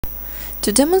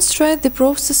To demonstrate the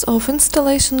process of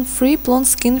installation free Plone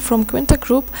skin from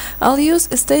Quintagroup, I'll use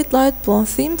Estate Lite Plone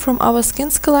theme from our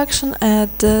skins collection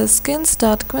at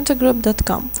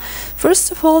skins.quintagroup.com.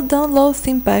 First of all, download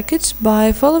theme package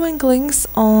by following links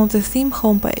on the theme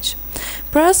homepage.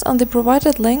 Press on the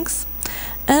provided links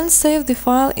and save the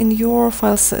file in your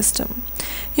file system.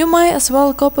 You might as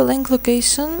well copy link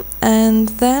location and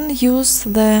then use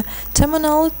the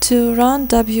terminal to run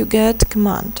wget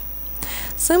command.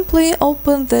 Simply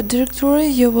open the directory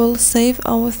you will save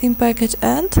our theme package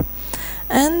at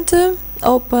and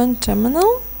open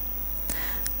terminal,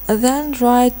 then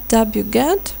write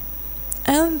wget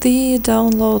and the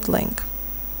download link.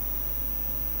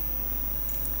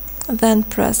 Then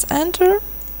press enter,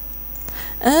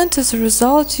 and as a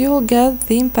result you will get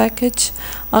theme package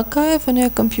archive on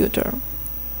your computer.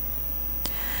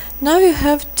 Now you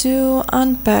have to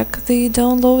unpack the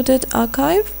downloaded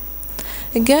archive.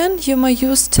 Again, you may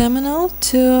use terminal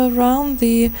to run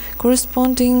the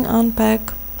corresponding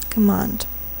unpack command.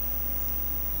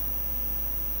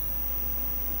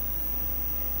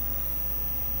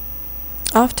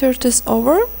 After it is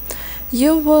over,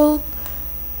 you will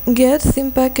get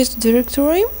theme package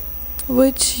directory,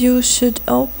 which you should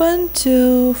open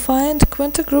to find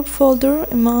Quintagroup folder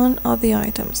among other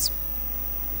items.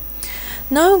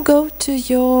 Now go to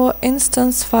your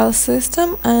instance file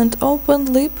system and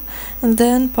open lib and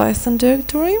then Python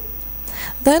directory.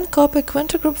 Then copy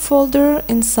Quintagroup folder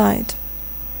inside.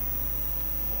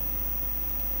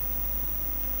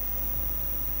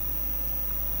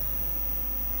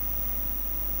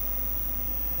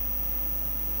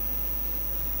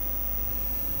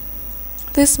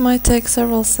 This might take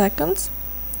several seconds.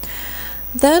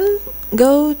 Then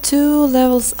go to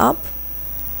levels up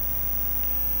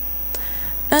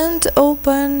and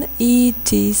open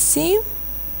etc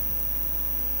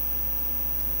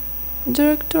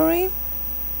directory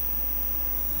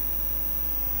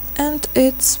and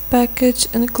its package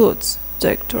includes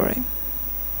directory.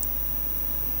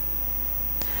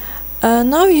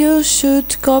 Now you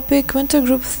should copy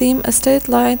Quintagroup theme Estate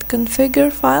Lite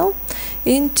configure file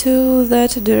into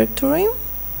that directory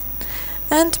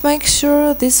and make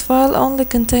sure this file only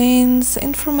contains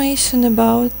information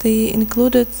about the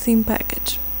included theme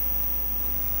package.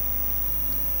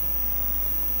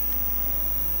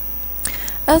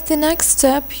 As the next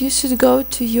step, you should go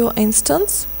to your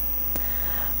instance.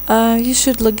 You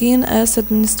should log in as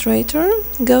administrator,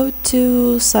 go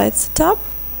to Site Setup,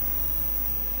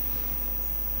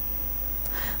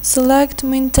 select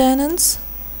Maintenance,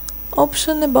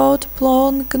 option about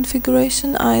Plone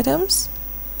configuration items,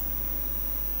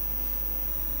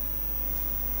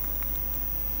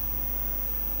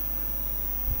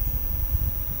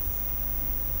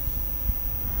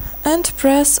 and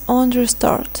press on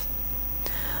Restart.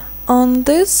 On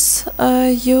this,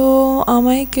 you are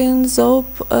making Zoop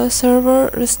server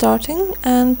restarting,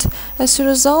 and as a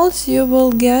result you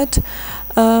will get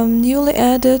newly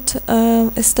added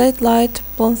Estate Lite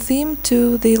Plone theme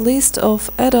to the list of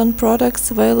add-on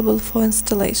products available for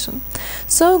installation.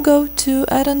 So go to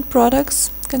Add-on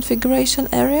Products configuration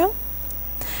area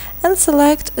and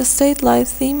select Estate Lite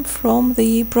theme from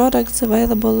the products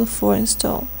available for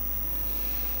install.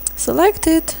 Select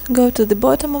it, go to the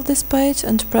bottom of this page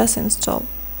and press install.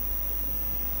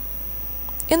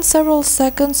 In several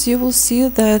seconds you will see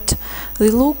that the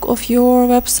look of your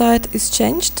website is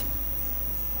changed,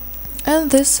 and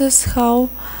this is how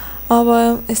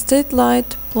our Estate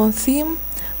Lite Plone theme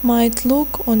might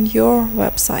look on your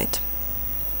website.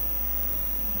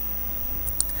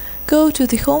 Go to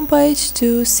the home page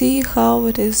to see how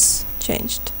it is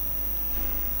changed.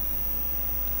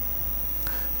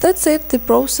 That's it, the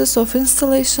process of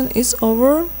installation is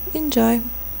over. Enjoy!